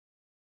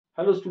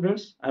Hello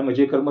students, I am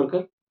Ajay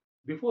Karmarkar.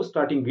 Before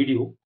starting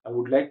video, I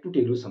would like to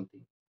tell you something.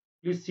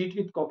 Please sit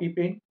with copy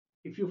pen.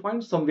 If you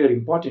find somewhere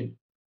important,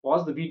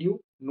 pause the video,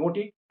 note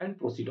it and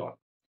proceed on.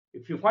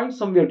 If you find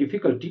somewhere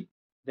difficulty,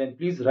 then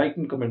please write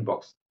in comment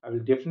box. I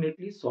will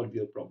definitely solve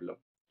your problem.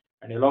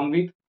 And along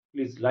with,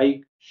 please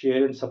like,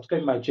 share and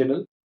subscribe my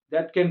channel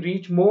that can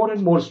reach more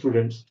and more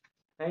students.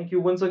 Thank you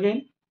once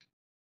again.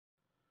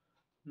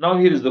 Now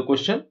here is the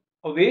question.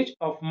 A wedge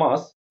of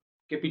mass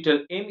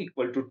capital M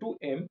equal to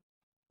 2m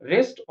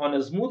rests on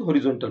a smooth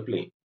horizontal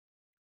plane.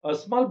 A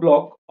small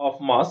block of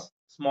mass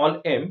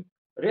small m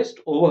rests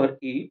over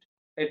it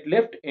at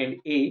left end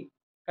A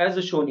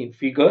as shown in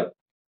figure.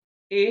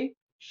 A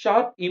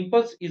sharp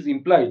impulse is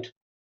implied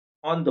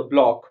on the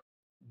block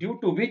due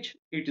to which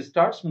it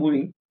starts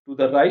moving to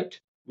the right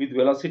with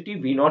velocity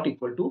v0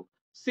 equal to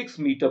 6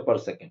 meter per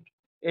second.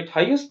 At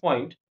highest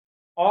point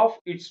of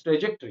its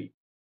trajectory,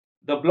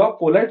 the block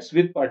collides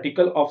with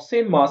particle of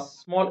same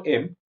mass small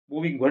m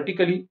moving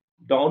vertically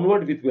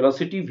downward with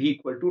velocity v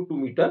equal to 2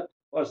 meter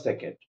per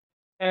second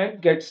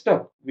and gets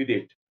stuck with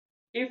it.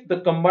 If the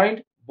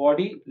combined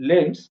body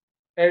lengths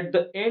at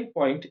the end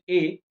point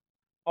A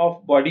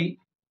of body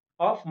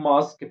of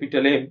mass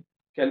capital M,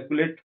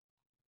 calculate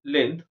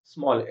length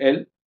small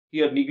l,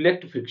 here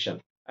neglect friction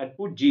and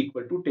put g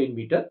equal to 10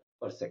 meter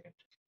per second.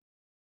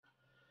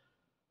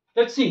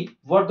 Let's see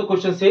what the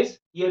question says.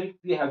 Here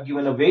we have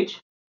given a wedge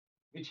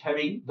which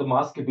having the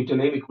mass capital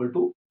M equal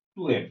to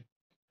 2m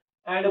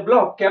and a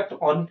block kept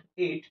on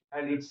it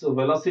and its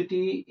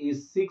velocity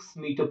is 6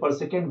 meter per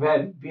second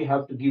when we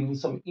have to give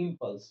some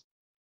impulse.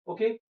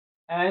 Okay,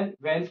 and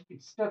when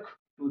it's stuck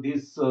to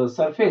this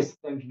surface,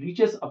 then it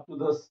reaches up to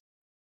the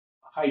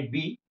height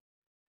b,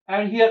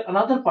 and here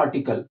another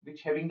particle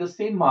which having the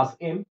same mass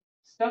m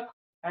stuck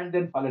and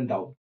then fallen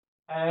down,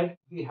 and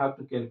we have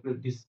to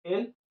calculate this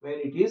l when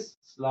it is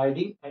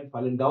sliding and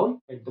fallen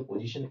down at the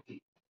position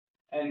a,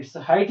 and its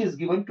height is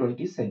given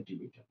 20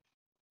 centimeter.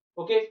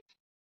 Okay,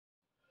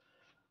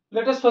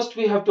 let us first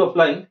we have to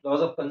apply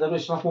laws of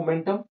conservation of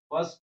momentum.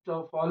 First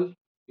of all,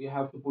 we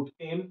have to put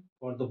m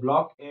for the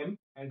block m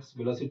and its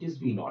velocity is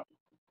v0,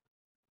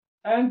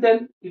 and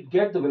then it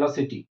get the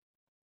velocity,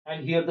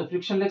 and here the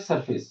frictionless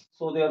surface.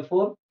 So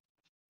therefore,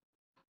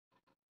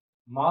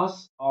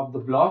 mass of the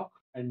block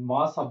and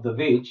mass of the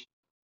wedge,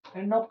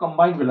 and now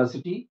combined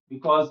velocity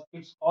because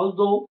it's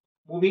although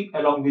moving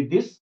along with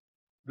this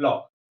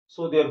block.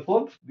 So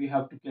therefore, we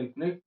have to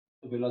calculate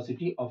the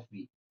velocity of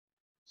v.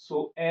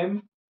 So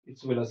m,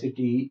 its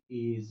velocity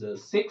is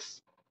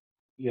 6.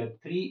 Here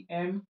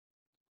 3m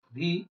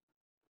v.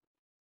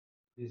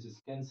 This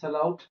is cancel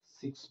out.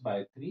 6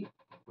 by 3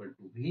 equal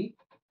to v.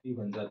 3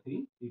 1s are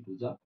 3, 3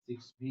 2s are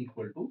 6. V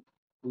equal to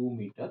 2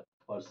 meter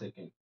per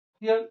second.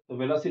 Here the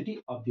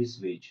velocity of this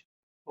wedge.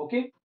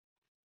 Okay.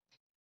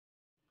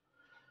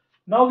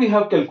 Now we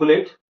have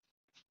calculate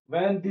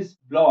when this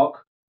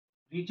block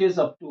reaches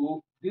up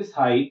to this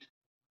height,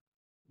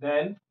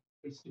 then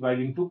it's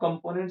divided into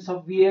components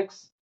of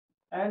Vx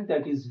and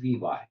that is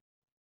Vy.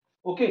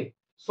 Okay,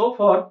 so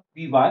for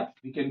Vy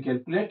we can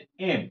calculate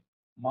m,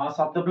 mass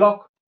of the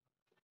block,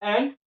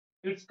 and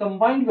its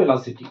combined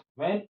velocity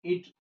when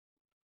it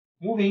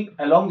moving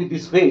along with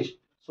this wedge.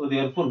 So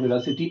therefore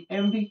velocity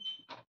mv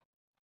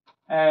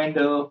and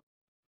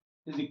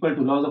is equal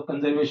to laws of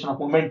conservation of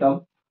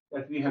momentum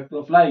that we have to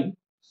apply.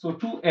 So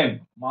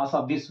 2m, mass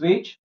of this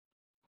wedge,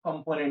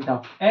 component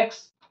of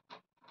x,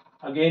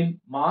 again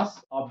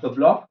mass of the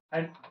block,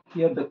 and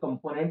here the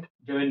component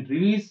when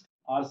released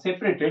are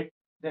separated,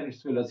 then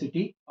its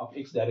velocity of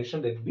x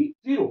direction that will be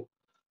 0.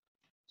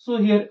 So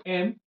here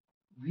m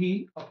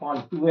v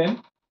upon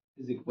 2m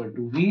is equal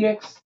to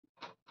vx.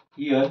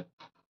 Here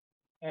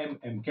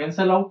m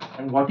cancel out,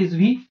 and what is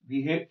v?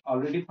 We have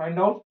already find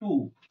out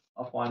 2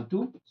 upon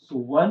 2, so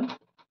 1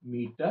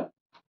 meter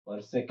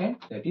per second,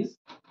 that is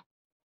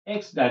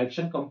x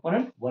direction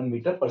component 1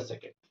 meter per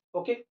second.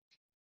 Okay.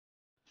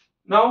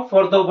 Now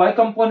for the y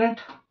component,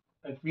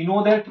 we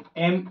know that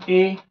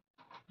MA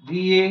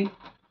VA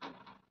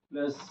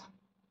plus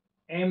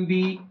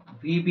MB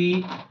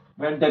VB,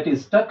 when that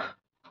is stuck,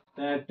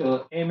 that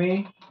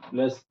MA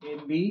plus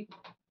MB,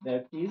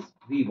 that is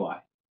Vy.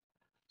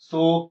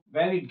 So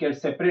when it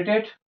gets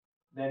separated,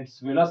 then its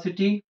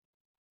velocity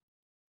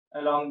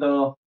along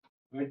the,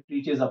 when it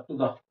reaches up to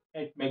the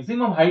at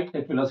maximum height,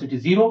 that velocity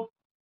 0,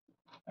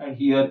 and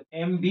here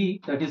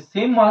MB, that is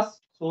same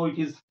mass, so it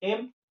is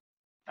m,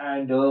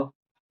 and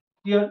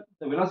here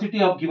the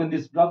velocity of given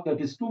this block, that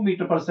is 2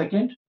 meter per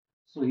second.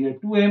 So here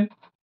 2m,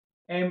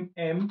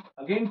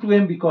 again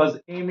 2m because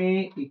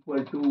ma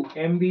equal to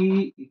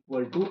mb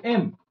equal to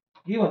m,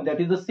 given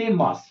that is the same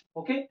mass.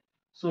 Okay,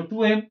 so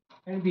 2m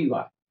and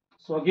vy.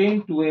 So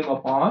again 2m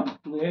upon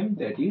 2m,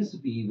 that is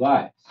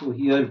vy. So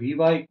here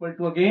vy equal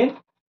to again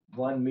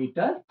 1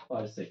 meter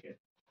per second.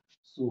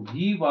 So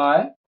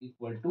vy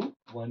equal to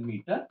 1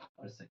 meter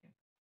per second.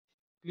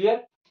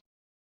 Clear?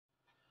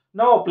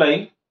 Now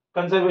applying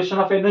conservation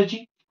of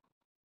energy.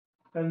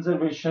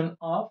 Conservation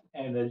of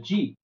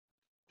energy.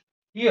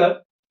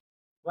 Here,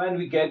 when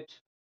we get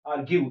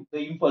or give the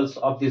impulse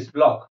of this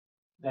block,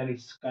 then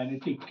its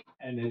kinetic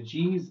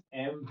energy is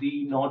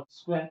mv naught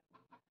square.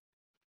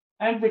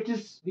 And which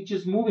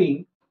is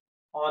moving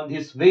on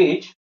this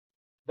wedge,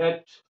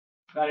 that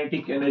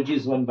kinetic energy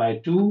is 1 by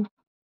 2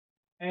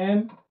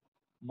 m,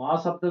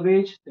 mass of the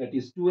wedge, that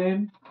is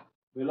 2m,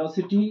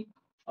 velocity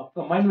of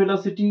combined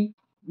velocity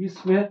v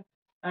square,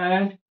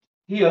 and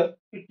here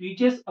it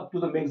reaches up to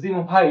the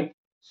maximum height.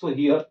 So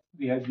here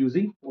we are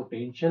using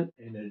potential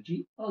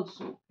energy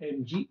also,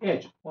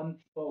 mgh,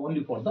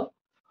 only for the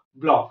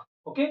block.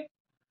 Okay,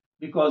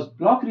 because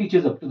block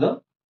reaches up to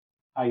the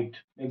height,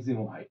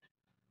 maximum height.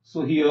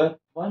 So here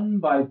 1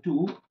 by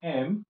 2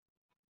 m,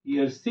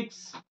 here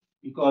 6,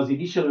 because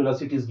initial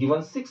velocity is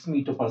given 6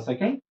 meter per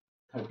second,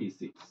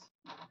 36.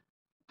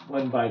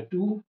 1 by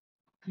 2,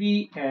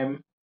 3m.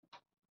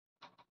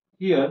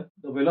 Here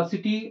the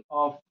velocity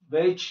of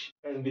wedge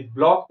and with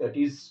block, that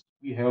is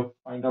we have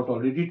find out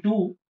already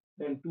 2,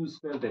 then 2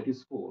 square, that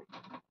is 4,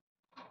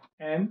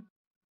 mgh.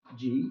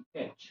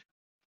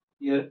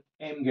 Here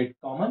m get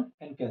common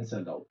and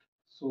cancelled out.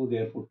 So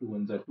therefore 2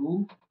 ones are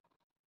 2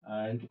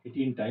 and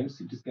 18 times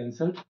it is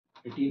cancelled.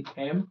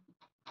 18m,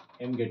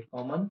 m get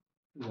common,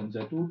 2 ones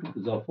are 2, 2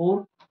 twos are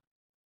 4,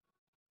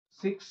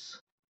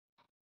 6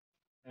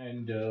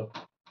 and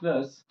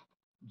plus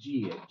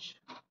gh.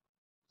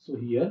 So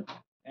here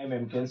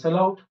mm cancel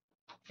out.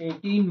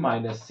 18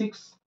 minus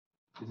 6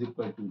 is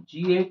equal to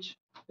gh,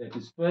 that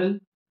is 12,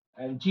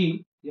 and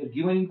g here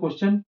given in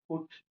question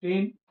put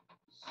 10.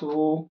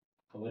 So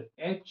our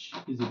h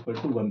is equal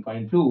to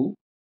 1.2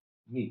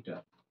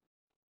 meter.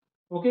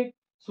 Okay,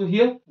 so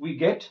here we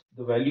get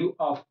the value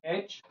of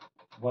h,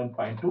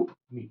 1.2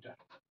 meter.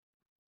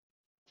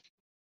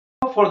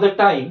 For the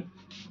time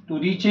to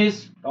reach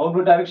its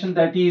downward direction,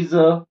 that is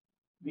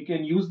we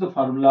can use the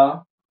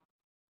formula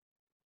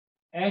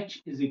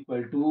h is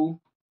equal to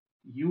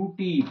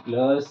ut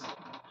plus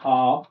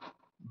half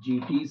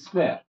gt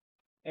square.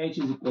 H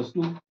is equals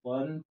to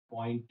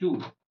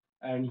 1.2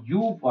 and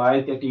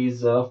uy, that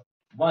is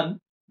 1,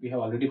 we have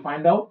already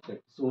find out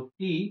that. So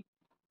t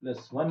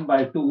plus 1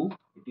 by 2,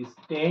 it is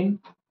 10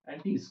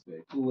 and t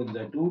square. 2 ones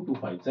are 2, 2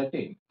 fives are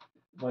 10.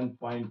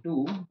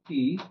 1.2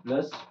 t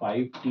plus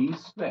 5t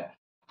square.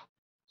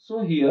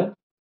 So here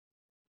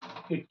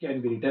it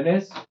can be written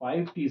as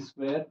 5t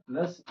square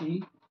plus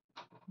t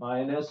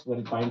minus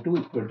 1.2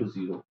 equal to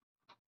 0.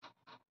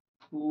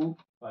 2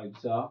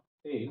 5s are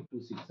 10,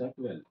 2 6 are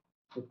 12.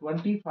 So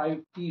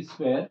 25t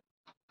square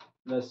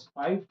plus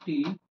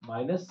 5t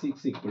minus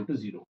 6 equal to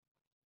 0.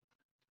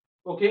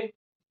 Okay,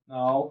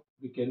 now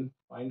we can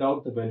find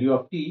out the value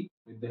of t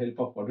with the help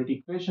of quadratic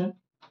equation,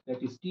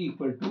 that is t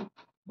equal to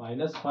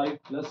minus 5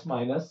 plus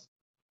minus,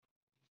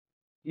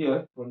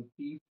 here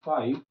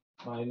 25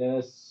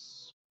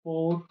 minus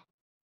 4,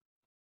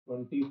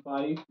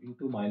 25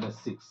 into minus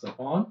 6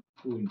 upon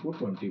 2 into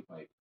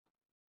 25.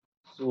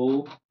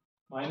 So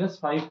minus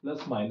 5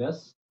 plus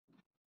minus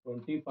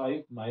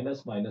 25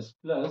 minus minus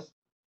plus,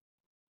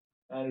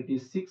 and it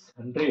is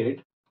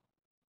 600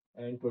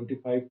 and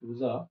 25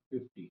 twos are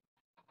 50.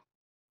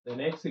 Then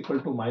x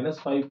equal to minus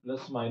 5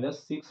 plus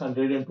minus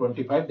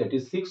 625, that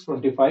is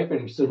 625,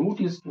 and its root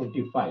is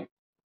 25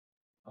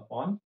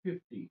 upon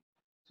 50.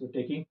 So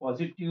taking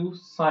positive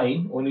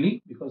sign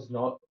only, because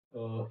now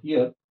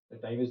here the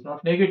time is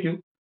not negative.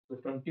 So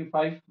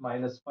 25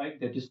 minus 5,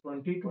 that is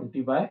 20,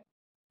 20 by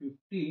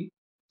 50.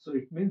 So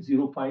it means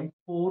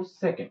 0.4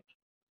 second.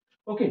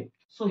 Okay,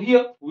 so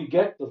here we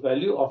get the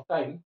value of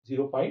time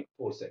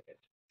 0.4 second.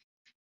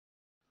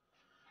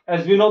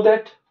 As we know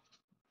that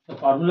the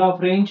formula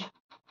of range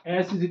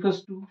s is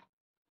equals to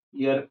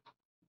here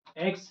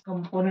x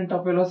component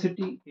of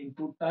velocity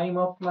into time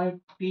of flight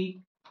t.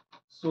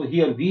 So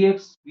here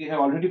vx we have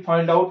already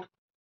found out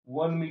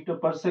 1 meter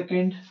per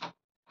second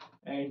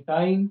and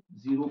time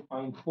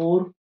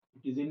 0.4,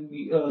 it is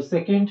in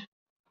second,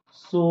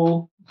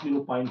 so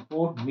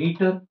 0.4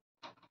 meter,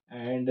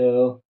 and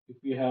if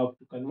we have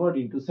to convert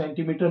into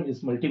centimeter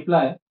means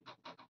multiply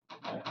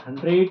by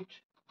 100,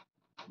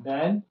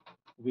 then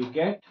we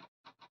get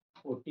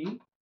 40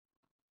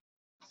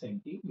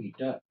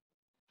 centimeter.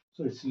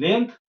 So its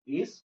length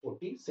is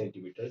 40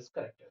 centimeters,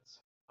 correct answer.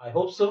 I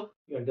hope so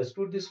you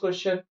understood this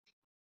question.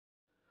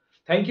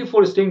 Thank you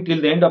for staying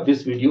till the end of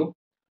this video.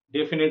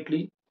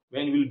 Definitely,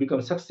 when you will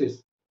become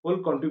success, whole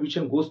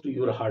contribution goes to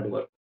your hard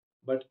work.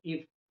 But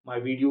if my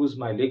videos,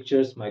 my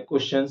lectures, my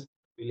questions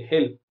will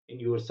help in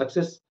your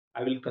success,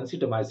 I will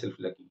consider myself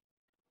lucky.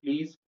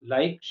 Please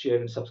like, share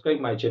and subscribe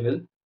my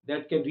channel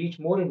that can reach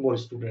more and more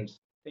students.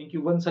 Thank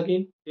you once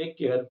again. Take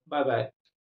care. Bye bye.